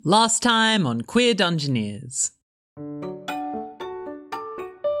Last time on Queer Dungeoneers.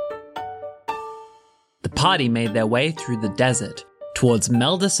 The party made their way through the desert towards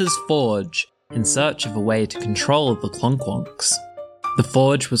Meldus's forge in search of a way to control the Clonkwonks. The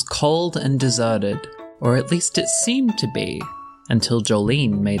forge was cold and deserted, or at least it seemed to be, until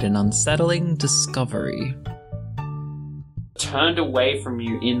Jolene made an unsettling discovery. Turned away from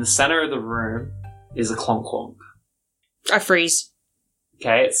you in the center of the room is a Clonkwonk. I freeze.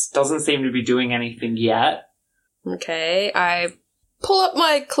 Okay, it doesn't seem to be doing anything yet. Okay, I pull up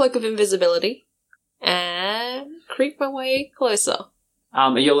my cloak of invisibility and creep my way closer.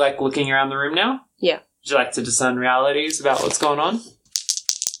 You're looking around the room now? Yeah. Would you like to discern realities about what's going on?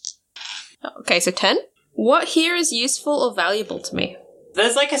 Okay, so 10. What here is useful or valuable to me?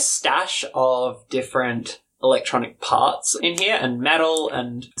 There's a stash of different electronic parts in here, and metal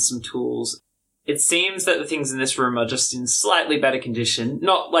and some tools. It seems that the things in this room are just in slightly better condition.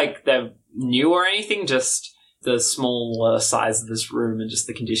 Not like they're new or anything, just the smaller size of this room and just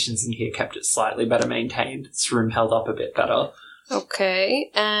the conditions in here kept it slightly better maintained. This room held up a bit better.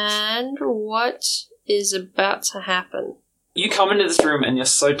 Okay, and what is about to happen? You come into this room and you're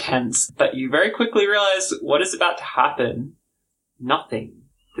so tense, but you very quickly realize what is about to happen. Nothing.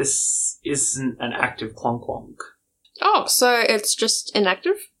 This isn't an active Clonkwonk. Oh, so it's just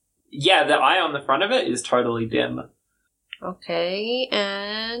inactive? Yeah, the eye on the front of it is totally dim. Okay,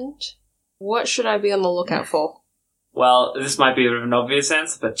 and what should I be on the lookout for? Well, this might be a bit of an obvious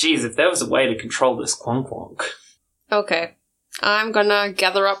answer, but geez, if there was a way to control this Clonkwonk. Okay, I'm gonna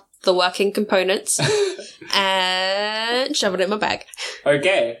gather up the working components and shove it in my bag.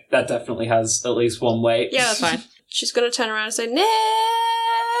 Okay, that definitely has at least one way. Yeah, that's fine. She's gonna turn around and say, "No,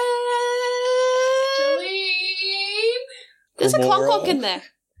 Jolene! there's a Clonkwonk in there.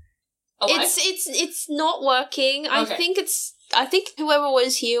 Alive? It's not working. Okay. I think whoever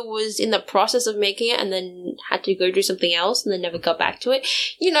was here was in the process of making it and then had to go do something else and then never got back to it.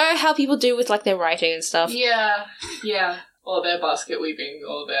 You know how people do with their writing and stuff. Yeah. All their basket weaving,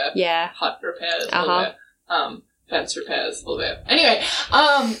 all their Yeah. hut repairs, Uh-huh. all their fence repairs, all their... Anyway,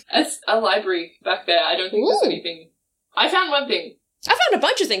 it's a library back there. I don't think there's Ooh. anything... I found one thing. I found a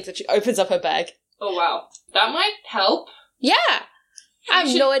bunch of things that she opens up her bag. Oh, wow. That might help. Yeah. I We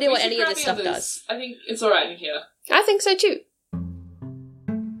have no idea we what should any of grab this the stuff others. does. I think it's alright in here. I think so too.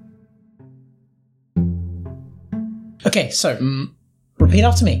 Okay, so, repeat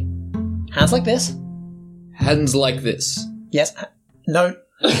after me. Hands like this. Hands like this. Yes. No.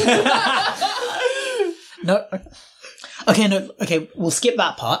 No. Okay, no. Okay, we'll skip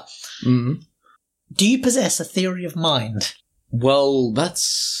that part. Mm. Do you possess a theory of mind? Well,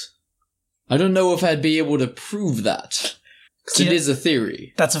 that's... I don't know if I'd be able to prove that. Because Do you it know- is a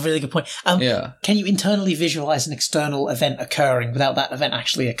theory. That's a really good point. Yeah. Can you internally visualize an external event occurring without that event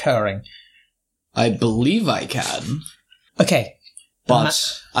actually occurring? I believe I can. Okay.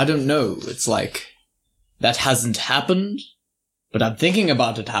 But I don't know. It's that hasn't happened, but I'm thinking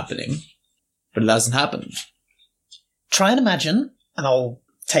about it happening, but it hasn't happened. Try and imagine, and I'll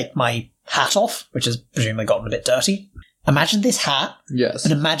take my hat off, which has presumably gotten a bit dirty. Imagine this hat, Yes.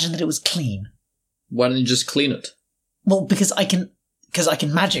 but imagine that it was clean. Why don't you just clean it? Well, because I can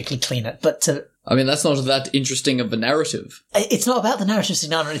magically clean it, but I mean, that's not that interesting of a narrative. it's not about the narrative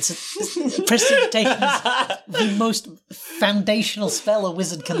scenario. It's prestidigitation is the most foundational spell a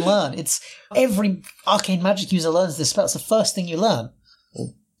wizard can learn. It's every arcane magic user learns this spell. It's the first thing you learn.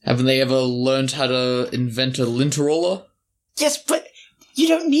 Haven't they ever learned how to invent a lint roller? Yes, but you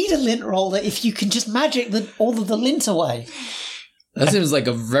don't need a lint roller if you can just magic all of the lint away. That seems like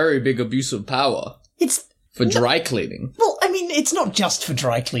a very big abuse of power It's for dry cleaning. well, I mean, it's not just for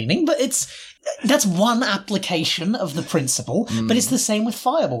dry cleaning, but that's one application of the principle. But it's the same with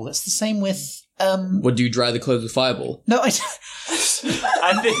Fireball. It's the same with What, do you dry the clothes with Fireball? no, I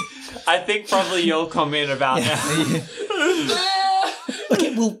think probably you'll come in about now.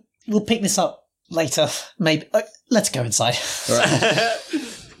 okay, we'll pick this up later. Maybe let's go inside. All right.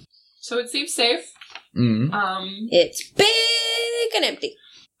 So it seems safe. Mm. It's big and empty.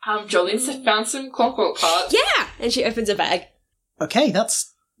 Jolene's found some Clonkwonk parts. Yeah! And she opens a bag. Okay,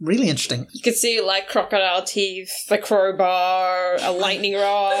 that's really interesting. You can see, crocodile teeth, a crowbar, a lightning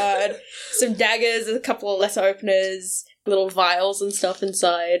rod, some daggers, a couple of lesser openers, little vials and stuff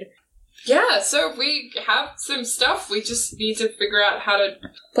inside. Yeah, so we have some stuff. We just need to figure out how to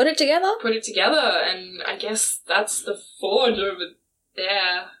Put it together? put it together, and I guess that's the forge over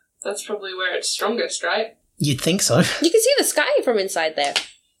there. That's probably where it's strongest, right? You'd think so. You can see the sky from inside there.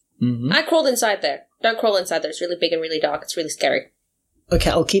 Mm-hmm. I crawled inside there. Don't crawl inside there. It's really big and really dark. It's really scary. Okay,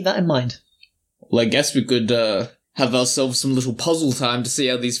 I'll keep that in mind. Well, I guess we could have ourselves some little puzzle time to see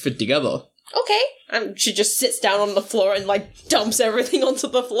how these fit together. Okay. She just sits down on the floor and, like, dumps everything onto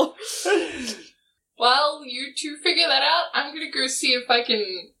the floor. While you two figure that out, I'm gonna go see if I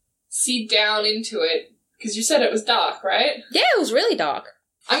can see down into it. Because you said it was dark, right? Yeah, it was really dark.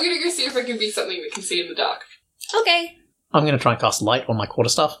 I'm gonna go see if I can be something that can see in the dark. Okay. I'm going to try and cast light on my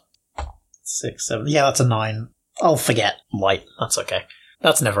quarterstaff. 6, 7. Yeah, that's a 9. I'll forget light. That's okay.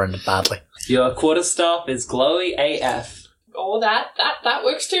 That's never ended badly. Your quarterstaff is glowy AF. Oh, that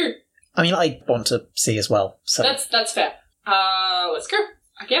works too. I mean, I want to see as well, so... That's fair. Let's go,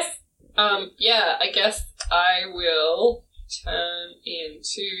 I guess. Yeah, I guess I will turn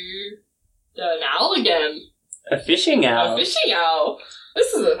into an owl again. A fishing owl. A fishing owl.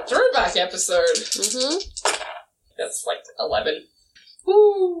 This is a throwback episode. Mm-hmm. That's like 11.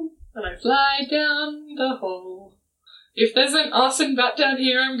 Woo! And I fly down the hole. If there's an arson bat down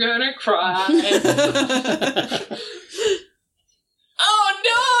here, I'm gonna cry. Oh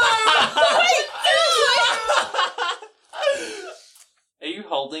Are you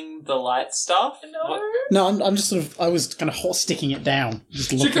holding the light stuff? no! What- No! No, I'm just sort of... I was kind of hot sticking it down.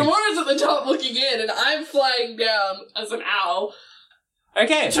 Just looking. Shikimura's at the top looking in, and I'm flying down as an owl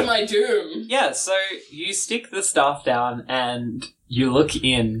Okay. to my doom. Yeah, so you stick the staff down and you look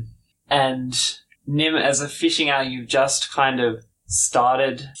in, and Nim, as a fishing owl, you've just kind of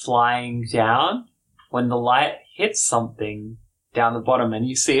started flying down when the light hits something down the bottom and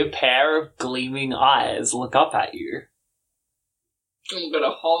you see a pair of gleaming eyes look up at you. I'm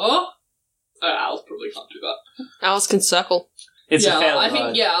gonna hover. Owls probably can't do that. Owls can circle. It's yeah, a fairly I think,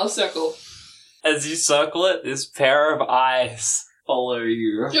 large- yeah, I'll circle. As you circle it, this pair of eyes follow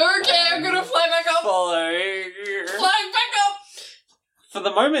you. You're okay, I'm gonna fly back up. Follow you. Flying back up! For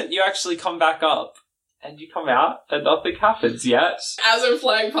the moment, you actually come back up, and you come out, and nothing happens yet. As I'm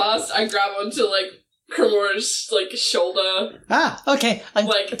flying past, I grab onto, like, Kimura's, like, shoulder, Ah, okay. I'm,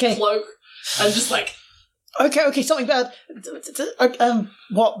 like, okay. cloak. I'm just like, Okay, something bad.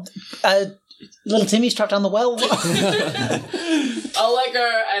 What? Little Timmy's trapped down the well? I'll let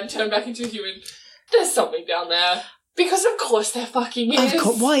go and turn back into a human. There's something down there. Because of course there fucking is. Of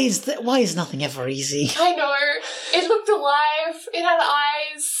course, why is nothing ever easy? I know. It looked alive. It had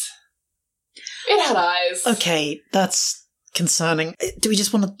eyes. Okay, that's concerning. Do we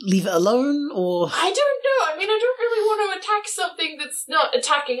just want to leave it alone, or...? I don't know. I mean, I don't really want to attack something that's not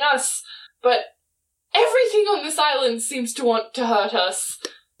attacking us, but everything on this island seems to want to hurt us.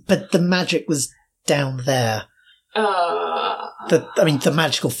 But the magic was down there. The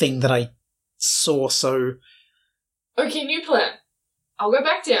magical thing that I saw, so... Okay, new plan. I'll go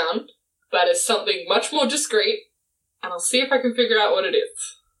back down, but as something much more discreet, and I'll see if I can figure out what it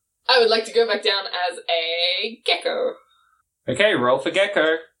is. I would like to go back down as a gecko. Okay, roll for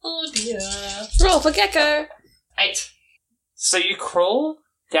gecko. Oh dear. Roll for gecko. 8. So you crawl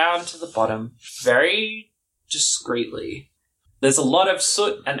down to the bottom very discreetly. There's a lot of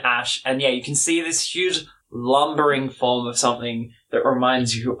soot and ash, and yeah, you can see this huge lumbering form of something that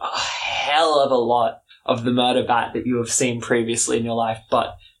reminds you a hell of a lot of the murder bat that you have seen previously in your life,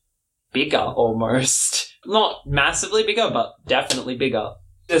 but bigger almost. Not massively bigger, but definitely bigger.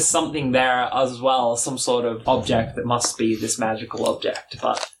 There's something there as well, some sort of object that must be this magical object,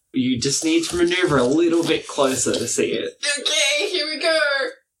 but you just need to maneuver a little bit closer to see it. Okay, here we go.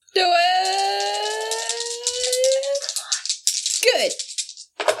 Do it!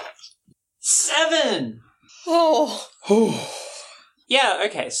 Good. 7! Oh. Yeah,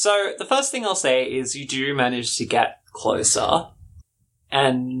 okay, so the first thing I'll say is you do manage to get closer,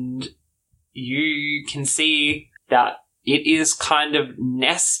 and you can see that it is kind of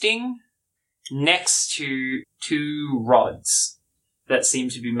nesting next to 2 rods that seem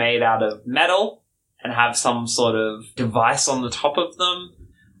to be made out of metal and have some sort of device on the top of them.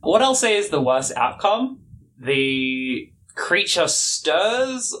 What I'll say is the worst outcome. The creature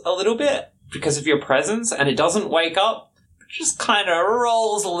stirs a little bit because of your presence, and it doesn't wake up. It just kind of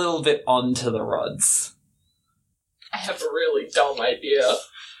rolls a little bit onto the rods. I have a really dumb idea.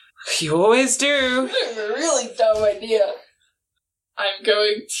 You always do. I have a really dumb idea. I'm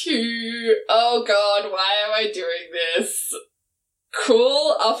going to... Oh god, why am I doing this?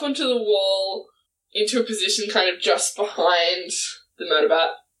 Crawl up onto the wall into a position kind of just behind the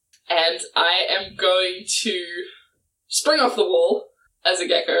murderbat, and I am going to spring off the wall as a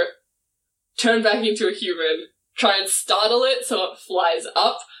gecko, turn back into a human, try and startle it so it flies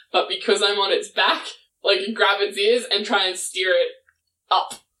up, but because I'm on its back, like grab its ears and try and steer it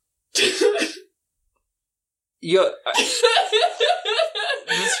up. The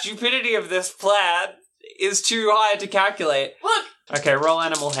stupidity of this plan is too high to calculate. Look! Okay, roll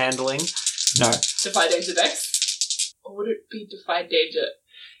animal handling. No. Divide into dex. Or would it be defy danger?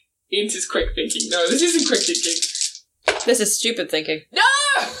 Int is quick thinking. No, this isn't quick thinking. This is stupid thinking. No!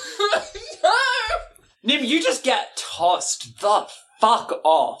 No! Nim, you just get tossed the fuck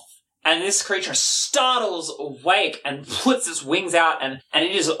off. And this creature startles awake and puts its wings out, and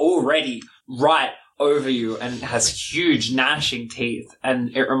it is already right over you and has huge gnashing teeth.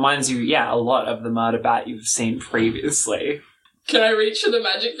 And it reminds you, a lot of the murder bat you've seen previously. Can I reach for the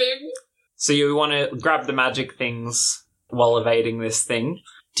magic thing? So you want to grab the magic things while evading this thing.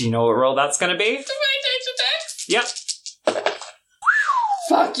 Do you know what roll that's going to be? Yep.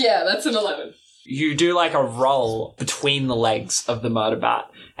 Fuck yeah, that's an 11. You do like a roll between the legs of the murder bat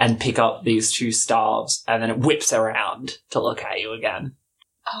and pick up these two staves, and then it whips around to look at you again.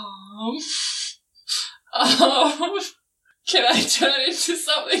 Can I turn into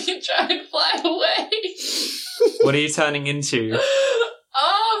something and try and fly away? What are you turning into?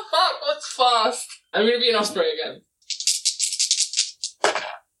 Oh, fuck, what's fast? I'm gonna be an osprey again.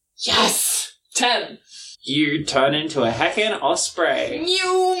 Yes! 10. You turn into a heckin' osprey.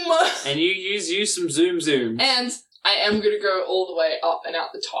 Noom! And you use some zoom zooms. And I am gonna go all the way up and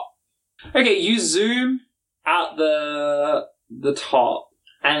out the top. Okay, you zoom out the top,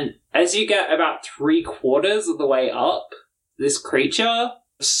 and as you get about 3/4 of the way up, this creature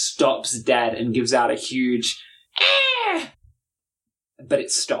stops dead and gives out a huge but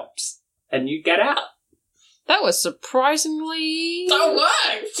it stops, and you get out. That was surprisingly... That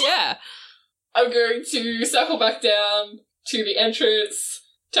worked! Yeah. I'm going to circle back down to the entrance,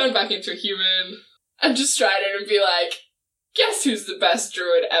 turn back into a human, and just stride in and be like, guess who's the best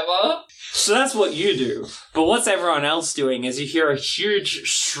druid ever? So that's what you do. But what's everyone else doing is you hear a huge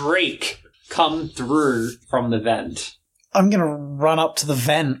shriek come through from the vent. I'm gonna run up to the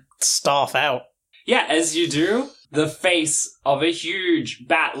vent, staff out. Yeah, as you do, the face of a huge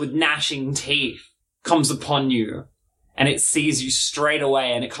bat with gnashing teeth comes upon you, and it sees you straight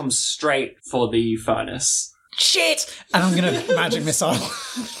away, and it comes straight for the furnace. Shit! And I'm gonna magic missile.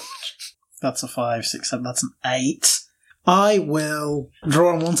 That's a 5, 6, 7, that's an 8. I will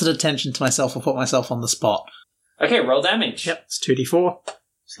draw unwanted attention to myself or put myself on the spot. Okay, roll damage. Yep, it's 2d4.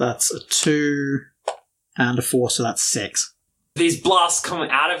 So that's a 2 and a 4, so that's 6. These blasts come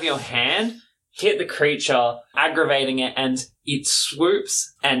out of your hand, hit the creature, aggravating it, and it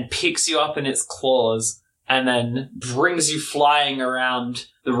swoops and picks you up in its claws, and then brings you flying around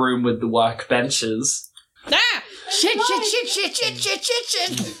the room with the workbenches, Ah! Shit,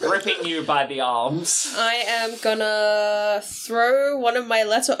 shit. gripping you by the arms. I am gonna throw one of my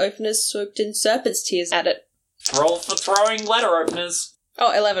letter openers soaked in serpent's tears at it. Roll for throwing letter openers.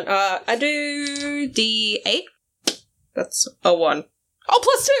 Oh, 11. I do D8. That's a 1. Oh,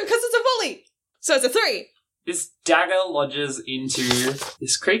 plus 2, because it's a volley! So it's a 3. This dagger lodges into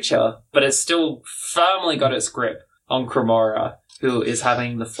this creature, but it's still firmly got its grip on Cremora, who is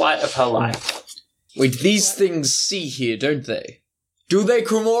having the flight of her life. Wait, these things see here, don't they? Do they,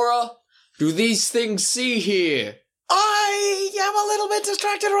 Cremora? Do these things see here? I am a little bit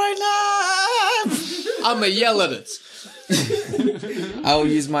distracted right now! I'ma yell at it. I'll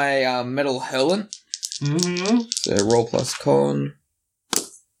use my metal hurlant. Mm-hmm. So roll plus con.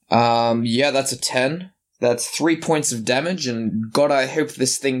 Yeah, that's a 10. That's 3 points of damage, and God, I hope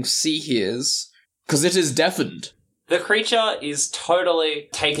this thing see hears, because it is deafened. The creature is totally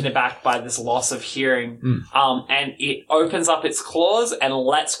taken aback by this loss of hearing, and it opens up its claws and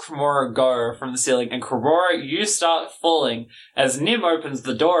lets Cremora go from the ceiling. And Cremora, you start falling as Nim opens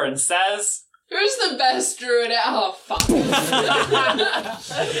the door and says, Who's the best druid out? Oh, fuck.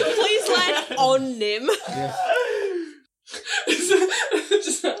 Please land on Nim.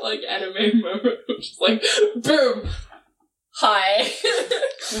 Just that, like, anime moment, just like, boom! Hi.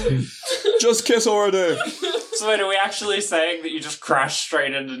 Just kiss already. So wait, are we actually saying that you just crashed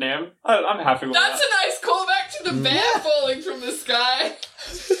straight into Nim? I'm happy with That's that. a nice callback to the bear falling from the sky.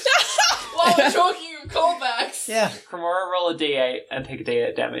 While we're talking of callbacks. Yeah. Cremora, roll a d8 and take a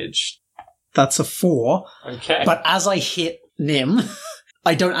d8 damage. That's a 4. Okay. But as I hit Nim,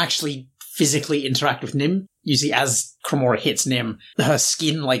 I don't actually physically interact with Nim. Usually as Cremora hits Nim, her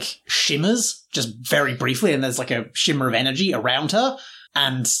skin, like, shimmers just very briefly, and there's, like, a shimmer of energy around her,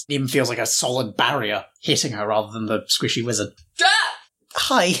 and Nim feels like a solid barrier hitting her rather than the squishy wizard. Ah!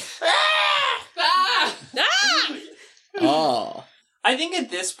 Hi. Ah! Ah! Ah. I think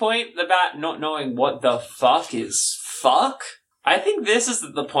at this point, the bat not knowing what the fuck is fuck, I think this is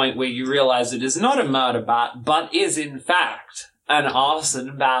the point where you realize it is not a murder bat, but is in fact an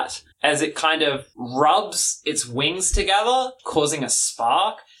arson bat, as it kind of rubs its wings together, causing a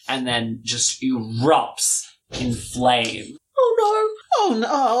spark, and then just erupts in flame. Oh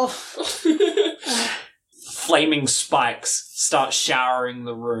no. flaming spikes start showering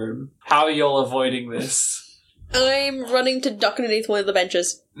the room. How are y'all avoiding this? I'm running to duck underneath one of the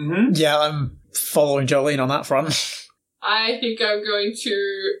benches. Mm-hmm. Yeah, I'm following Jolene on that front. I think I'm going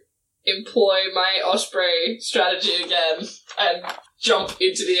to employ my Osprey strategy again and jump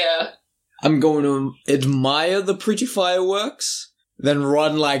into the air. I'm going to admire the pretty fireworks, then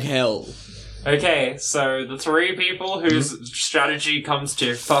run like hell. Okay, so the three people whose strategy comes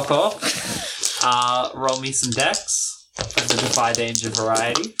to fuck off, roll me some dex of the defy danger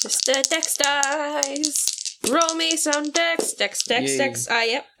variety. Mr. Dex dice. Roll me some dex. Dex.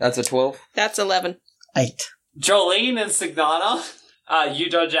 Yay. Yep. That's a 12. That's 11. 8. Jolene and Signana,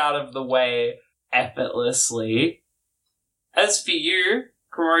 you dodge out of the way effortlessly. As for you,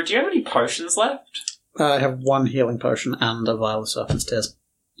 Komura, do you have any potions left? I have 1 healing potion and a vial of Serpent's Tears.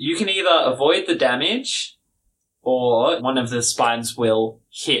 You can either avoid the damage, or one of the spines will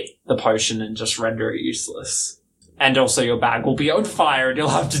hit the potion and just render it useless. And also your bag will be on fire and you'll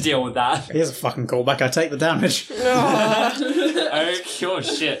have to deal with that. Here's a fucking callback, I take the damage. Oh,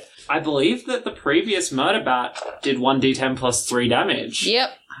 shit. I believe that the previous murder bat did 1d10 plus 3 damage. Yep.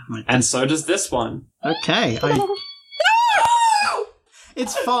 And so does this one. Okay,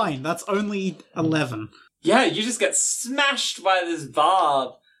 It's fine, that's only 11. Yeah, you just get smashed by this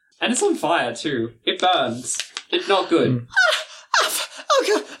barb. And it's on fire too. It burns. It's not good.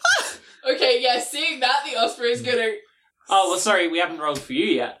 Okay, yeah, seeing that, the Osprey's gonna... Oh, well, sorry, we haven't rolled for you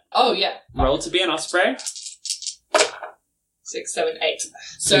yet. Oh, yeah. Roll to be an osprey. 6, 7, 8.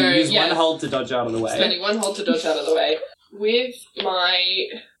 So you use yeah, one hold to dodge out of the way. spending 1 hold to dodge out of the way. With my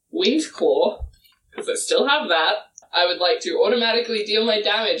Winged Claw, because I still have that, I would like to automatically deal my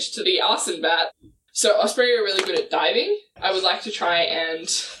damage to the Arson Bat. So Osprey are really good at diving. I would like to try and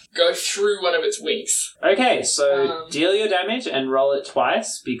go through one of its wings. Okay, so deal your damage and roll it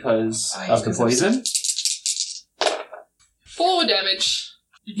twice because of the poison. 4 damage.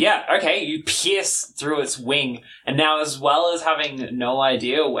 Yeah, okay, you pierce through its wing, and now as well as having no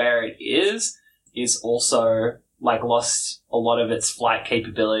idea where it is also, lost a lot of its flight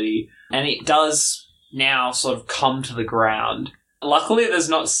capability, and it does now sort of come to the ground. Luckily, there's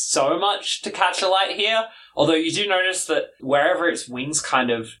not so much to catch a light here, although you do notice that wherever its wings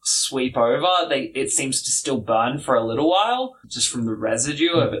kind of sweep over, it seems to still burn for a little while, just from the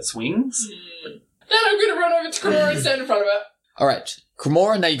residue of its wings. Then I'm going to run over to Komura and stand in front of her. Alright,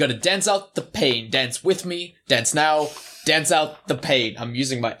 Komura, now you gotta dance out the pain. Dance with me, dance now, dance out the pain. I'm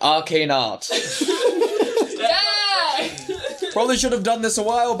using my arcane art. Yeah! Probably should have done this a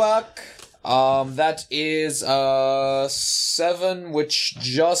while back. That is 7, which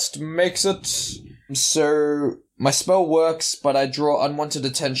just makes it. So my spell works, but I draw unwanted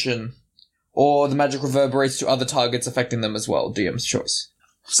attention, or the magic reverberates to other targets, affecting them as well. DM's choice.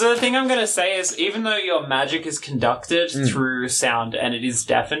 So the thing I'm going to say is, even though your magic is conducted through sound and it is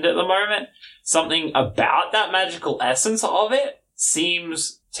deafened at the moment, something about that magical essence of it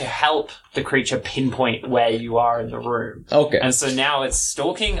seems to help the creature pinpoint where you are in the room. Okay. And so now it's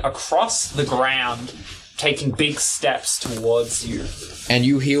stalking across the ground, taking big steps towards you. And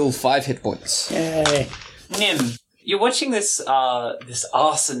you heal 5 hit points. Yay. Nim, you're watching this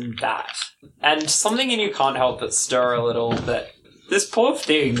arson bat, and something in you can't help but stir a little bit. This poor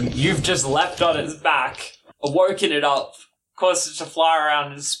thing, you've just leapt on its back, woken it up, caused it to fly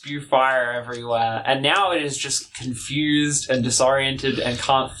around and spew fire everywhere, and now it is just confused and disoriented and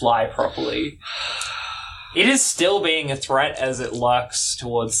can't fly properly. It is still being a threat as it lurks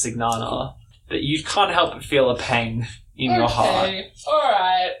towards Signana, but you can't help but feel a pang in your heart.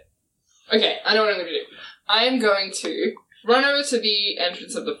 Alright. Okay, I know what I'm going to do. I am going to run over to the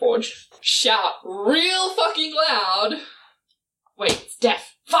entrance of the forge, shout real fucking loud. Wait, it's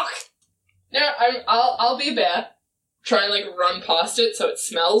deaf. Fuck! No, I'll be a bear. Try and, run past it so it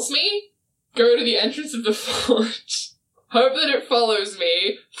smells me. Go to the entrance of the forge. Hope that it follows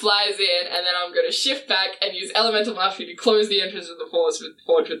me, flies in, and then I'm going to shift back and use Elemental Mastery to close the entrance of the forge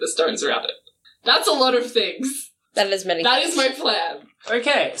with the stones around it. That's a lot of things. That is many That things. is my plan.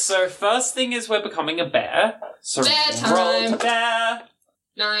 Okay, so first thing is we're becoming a bear. So Bear roll time. to bear.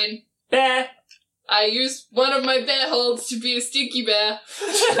 9. Bear. I use one of my bear holds to be a stinky bear.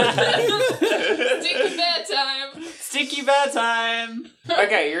 Stinky bear time. Stinky bear time.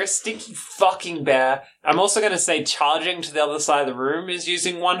 Okay, you're a stinky fucking bear. I'm also going to say charging to the other side of the room is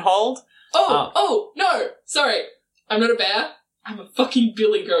using one hold. Oh, no. Sorry. I'm not a bear. I'm a fucking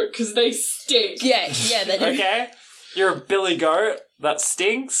billy goat, because they stink. Yeah, they do. Okay, you're a billy goat. That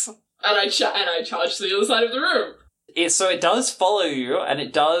stinks. And I charge to the other side of the room. So it does follow you, and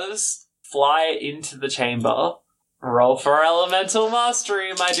it does fly into the chamber. Roll for elemental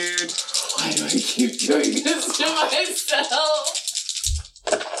mastery, my dude. Why do I keep doing this to myself?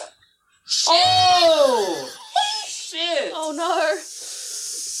 Oh! Shit! Oh no.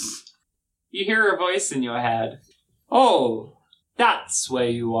 You hear a voice in your head. Oh, that's where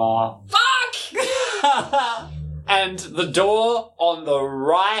you are. Fuck! And the door on the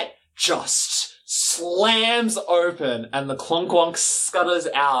right just slams open and the Clonkwonk scutters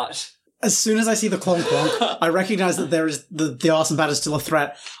out. As soon as I see the Clonk Wonk, I recognize that there is the arson bat is still a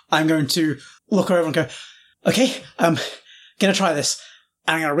threat. I'm going to look over and go, okay, gonna try this.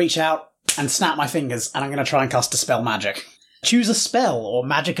 And I'm gonna reach out and snap my fingers, and I'm gonna try and cast Dispel Magic. Choose a spell or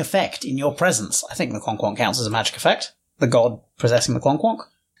magic effect in your presence. I think the Clonk Wonk counts as a magic effect. The god possessing the Clonk Wonk.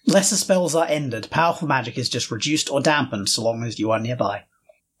 Lesser spells are ended. Powerful magic is just reduced or dampened so long as you are nearby.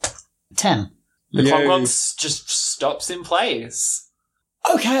 10. The Yay. Clonkwonk just stops in place.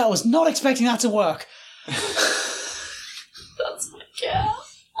 Okay, I was not expecting that to work. That's my cat.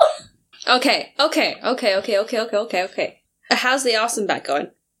 Okay. How's the arson bat going?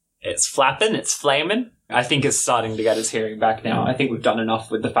 It's flapping, it's flaming. I think it's starting to get its hearing back now. I think we've done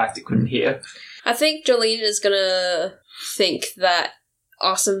enough with the fact it couldn't hear. I think Jolene is gonna think that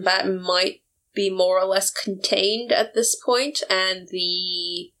arson bat might be more or less contained at this point, and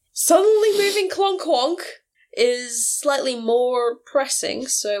the suddenly moving Clonkwonk is slightly more pressing,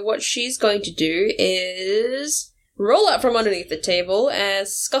 so what she's going to do is roll out from underneath the table and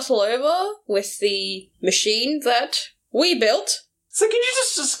scuttle over with the machine that we built. So can you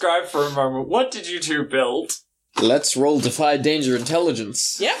just describe for a moment, what did you two build? Let's roll Defy Danger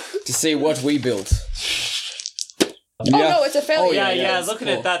Intelligence Yep. to see what we built. Oh no, it's a failure. Oh, Yeah, yeah, looking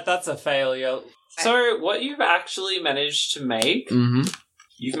cool. at that, that's a failure. So what you've actually managed to make, Mm-hmm.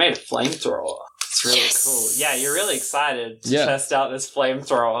 you've made a flamethrower. It's really Yes! cool. Yeah, you're really excited to Yeah. test out this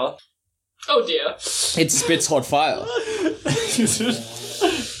flamethrower. Oh dear. It spits hot fire.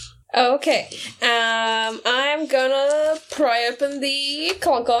 Okay. I'm gonna pry open the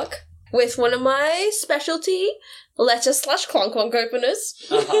Clonkwonk with one of my specialty letter/Clonkwonk openers.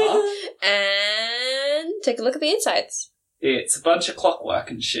 Uh-huh. And take a look at the insides. It's a bunch of clockwork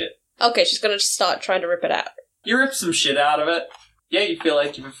and shit. Okay, she's gonna start trying to rip it out. You rip some shit out of it. Yeah, you feel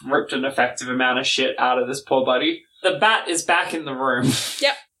like you've ripped an effective amount of shit out of this poor buddy. The bat is back in the room.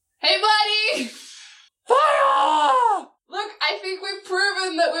 Hey, buddy! Fire! Look, I think we've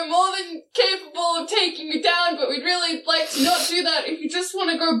proven that we're more than capable of taking you down, but we'd really like to not do that if you just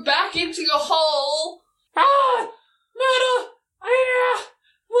want to go back into your hole. Ah! Myrtle!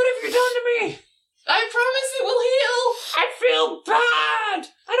 What have you done to me? I promise it will heal. I feel bad!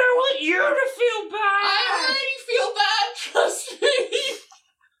 I don't want you to feel bad! I already feel bad, trust me.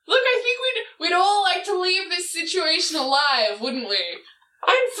 Look, I think we'd all like to leave this situation alive, wouldn't we?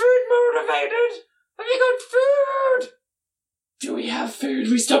 I'm food motivated! Have you got food? Do we have food?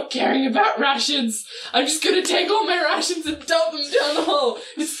 We stopped caring about rations. I'm just gonna take all my rations and dump them down the hole.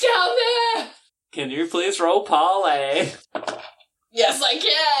 It's down there. Can you please roll parlay? Yes, I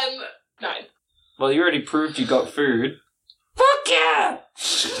can. 9. Well, you already proved you got food. Fuck yeah!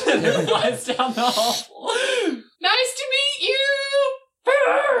 And it flies down the hole. Nice to meet you.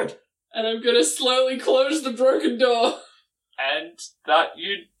 Food! And I'm gonna slowly close the broken door. And that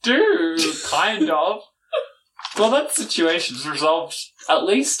you do, kind of. Well, that situation's resolved, at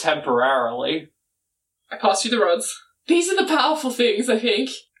least temporarily. I pass you the rods. These are the powerful things, I think.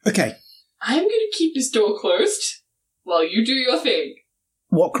 Okay, I'm gonna keep this door closed while you do your thing.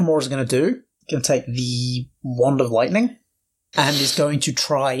 what Cremora is going to do, going to take the Wand of Lightning and is going to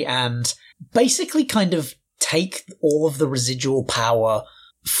try and basically kind of take all of the residual power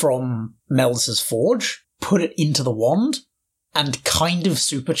from Meldus's Forge, put it into the wand, and kind of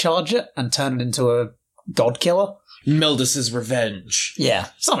supercharge it and turn it into a god killer. Meldus's revenge. Yeah,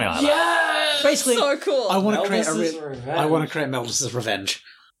 something like that. Yes! Basically, So cool. I want to create Meldus's I want to create Meldus's revenge.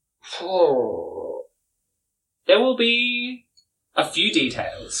 Oh. There will be a few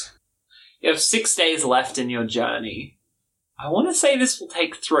details. You have 6 days left in your journey. I want to say this will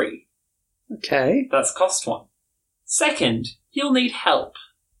take 3. Okay. That's cost 1. Second, you'll need help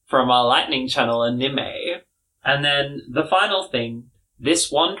from our lightning channeler Nime. And then the final thing,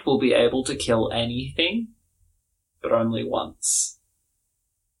 this wand will be able to kill anything, but only once.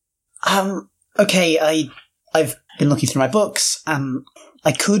 Okay, I've been looking through my books, and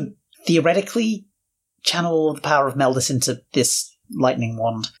I could theoretically channel the power of Meldus into this lightning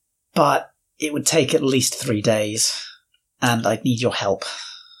wand, but it would take at least 3 days, and I'd need your help.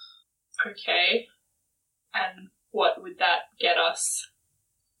 Okay. And what would that get us?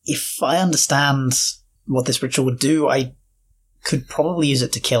 If I understand what this ritual would do, I could probably use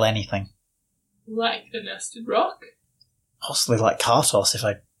it to kill anything. Like a nested rock? Possibly like Kartos if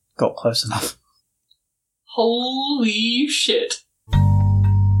I got close enough. Holy shit.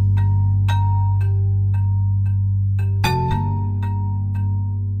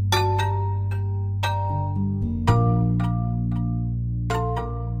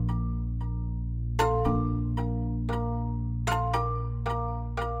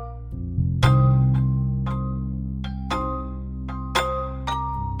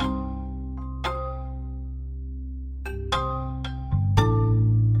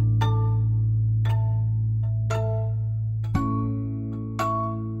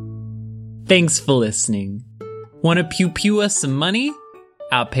 Thanks for listening. Wanna pew us some money?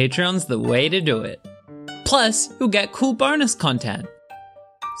 Our Patreon's the way to do it. Plus, you'll get cool bonus content.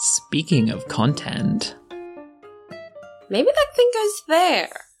 Speaking of content... Maybe that thing goes there.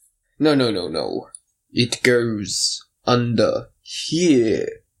 No. It goes under here.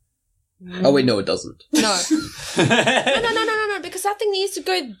 Oh wait, no it doesn't. No. No, because that thing needs to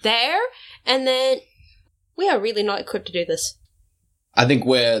go there, and then... We are really not equipped to do this. I think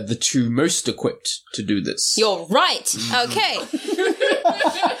we're the two most equipped to do this. You're right! Okay.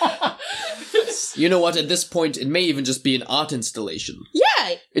 You know what, at this point, it may even just be an art installation.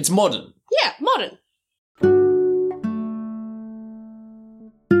 Yeah! It's modern. Yeah, modern.